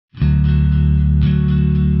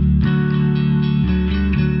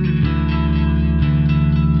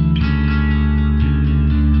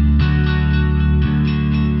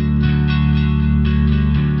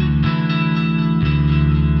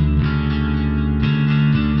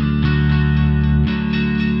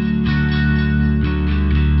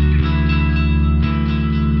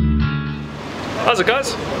How's it,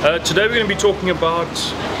 guys? Today we're going to be talking about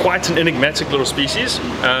quite an enigmatic little species.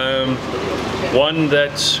 One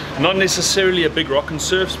that's not necessarily a big rock and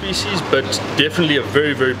surf species, but definitely a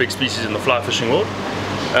very, very big species in the fly fishing world.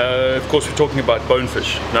 Of course, we're talking about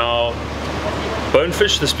bonefish. Now,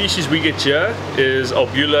 bonefish, the species we get here is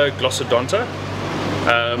Albula glossodonta.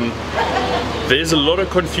 There's a lot of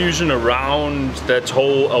confusion around that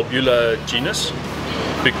whole Albula genus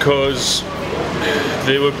because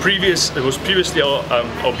there was previously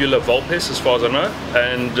Albula vulpes, as far as I know,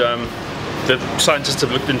 and the scientists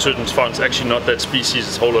have looked into it and found it's actually not that species,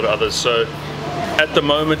 it's a whole lot of others. So at the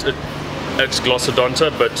moment it's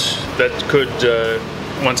glossodonta, but that could,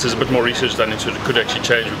 once there's a bit more research done into it, it could actually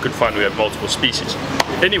change. We could find we have multiple species.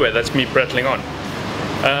 Anyway, that's me prattling on.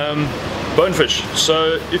 Bonefish,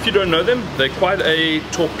 so if you don't know them, they're quite a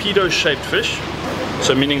torpedo shaped fish,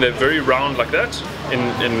 so meaning they're very round like that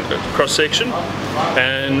in cross section,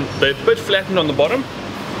 and they're a bit flattened on the bottom,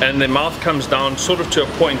 and their mouth comes down sort of to a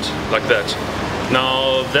point like that.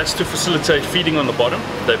 Now that's to facilitate feeding on the bottom.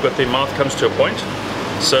 They've got their mouth comes to a point,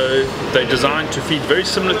 so they're designed to feed very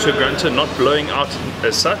similar to a grunter, not blowing out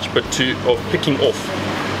as such, but picking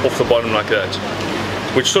off the bottom like that,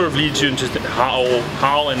 which sort of leads you into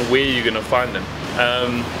how and where you're going to find them.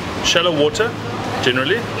 Shallow water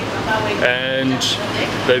generally, and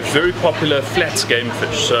they're very popular flats game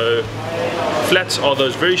fish. So flats are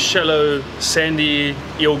those very shallow, sandy,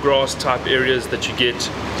 eelgrass type areas that you get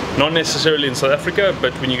not necessarily in South Africa,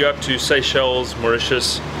 but when you go up to Seychelles,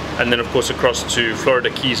 Mauritius, and then of course across to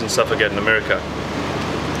Florida Keys and stuff like that in America.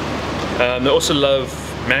 They also love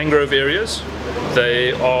mangrove areas.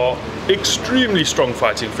 They are extremely strong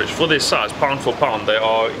fighting fish. For their size, pound for pound, they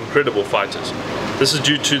are incredible fighters. This is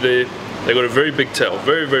due to they've got a very big tail,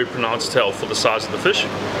 very, very pronounced tail for the size of the fish.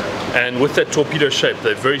 And with that torpedo shape,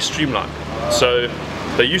 they're very streamlined. So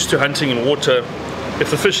they're used to hunting in water.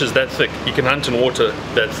 If the fish is that thick, you can hunt in water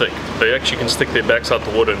that thick. They actually can stick their backs out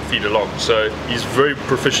the water and feed along. So he's very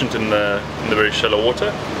proficient in the very shallow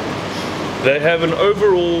water. They have an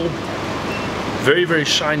overall very, very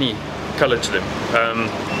shiny color to them.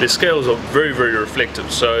 Their scales are very, very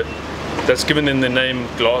reflective, so that's given them the name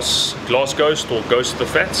glass ghost, or ghost of the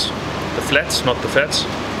flats, not the fats.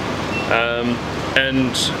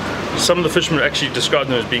 And some of the fishermen actually describe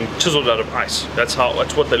them as being chiseled out of ice. That's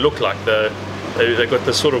what they look like. They've got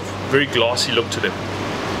this sort of very glassy look to them.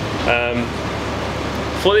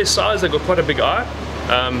 For their size, they've got quite a big eye,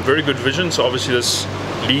 very good vision, so obviously this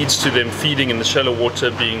leads to them feeding in the shallow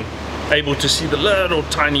water, being able to see the little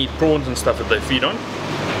tiny prawns and stuff that they feed on.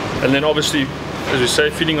 And then obviously, as we say,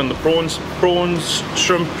 feeding on the prawns,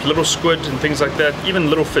 shrimp, little squid and things like that. Even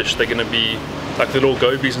little fish, they're going to be like the little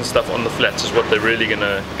gobies and stuff on the flats is what they're really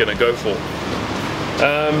gonna go for.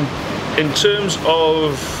 In terms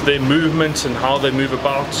of their movements and how they move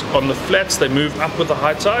about on the flats, they move up with the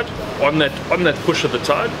high tide on that push of the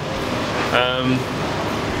tide.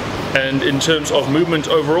 And in terms of movement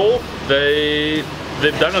overall,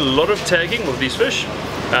 they've done a lot of tagging with these fish,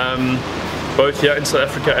 both here in South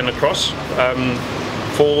Africa and across.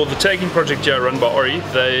 For the tagging project here run by Ori,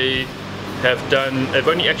 they've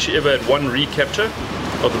only actually ever had one recapture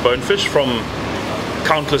of the bonefish from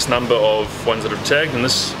countless number of ones that have tagged, and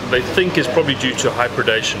this they think is probably due to high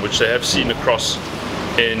predation, which they have seen across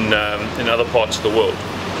in other parts of the world.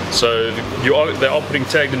 So they are putting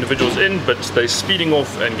tagged individuals in, but they're speeding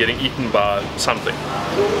off and getting eaten by something.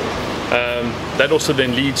 That also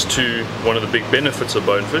then leads to one of the big benefits of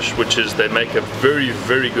bonefish, which is they make a very,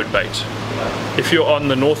 very good bait. If you're on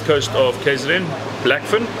the north coast of KZN,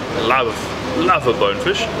 blackfin, love a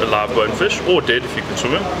bonefish, a live bonefish, or dead if you can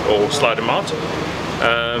swim them, or slide them out.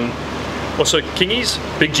 Also kingies,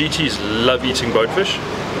 big GTs love eating bonefish,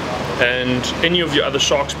 and any of your other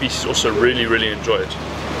shark species also really, really enjoy it.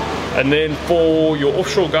 And then for your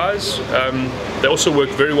offshore guys, they also work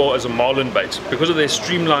very well as a marlin bait because of their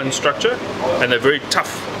streamlined structure, and they're very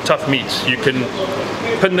tough meat. You can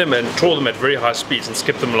pin them and trawl them at very high speeds and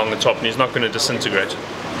skip them along the top, and he's not going to disintegrate.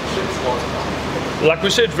 Like we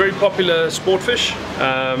said, very popular sport fish.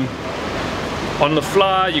 On the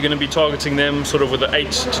fly, you're going to be targeting them sort of with an 8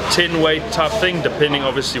 to 10 weight type thing, depending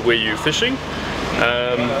obviously where you're fishing.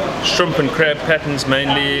 Shrimp and crab patterns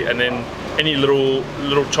mainly, and then any little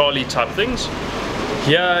Charlie type things.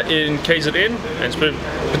 Here in KZN, and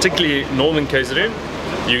particularly northern KZN,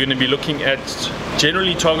 you're going to be looking at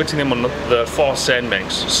generally targeting them on the far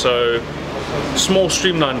sandbanks. So small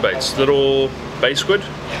streamline baits, little bay squid,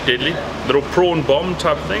 deadly, little prawn bomb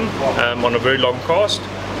type thing on a very long cast.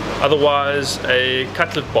 Otherwise a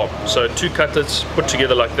cutlet bomb, so 2 cutlets put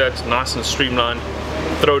together like that, nice and streamlined.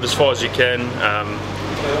 Throw it as far as you can.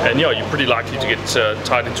 and yeah, you're pretty likely to get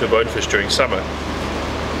tied into a bonefish during summer.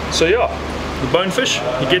 So yeah, the bonefish,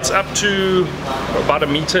 he gets up to about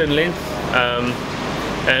 1 meter in length,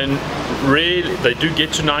 and rarely they do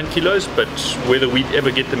get to 9 kilos, but whether we'd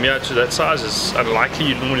ever get them here to that size is unlikely.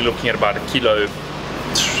 You're normally looking at about 1 kilo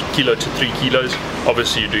to 3 kilos.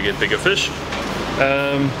 Obviously you do get bigger fish,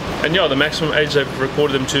 and yeah, the maximum age they've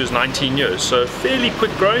recorded them to is 19 years, so fairly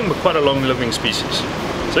quick growing but quite a long living species.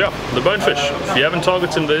 So yeah, the bonefish, if you haven't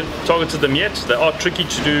targeted them yet, they are tricky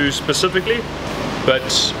to do specifically,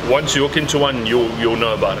 but once you hook into one, you'll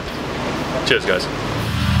know about it. Cheers guys.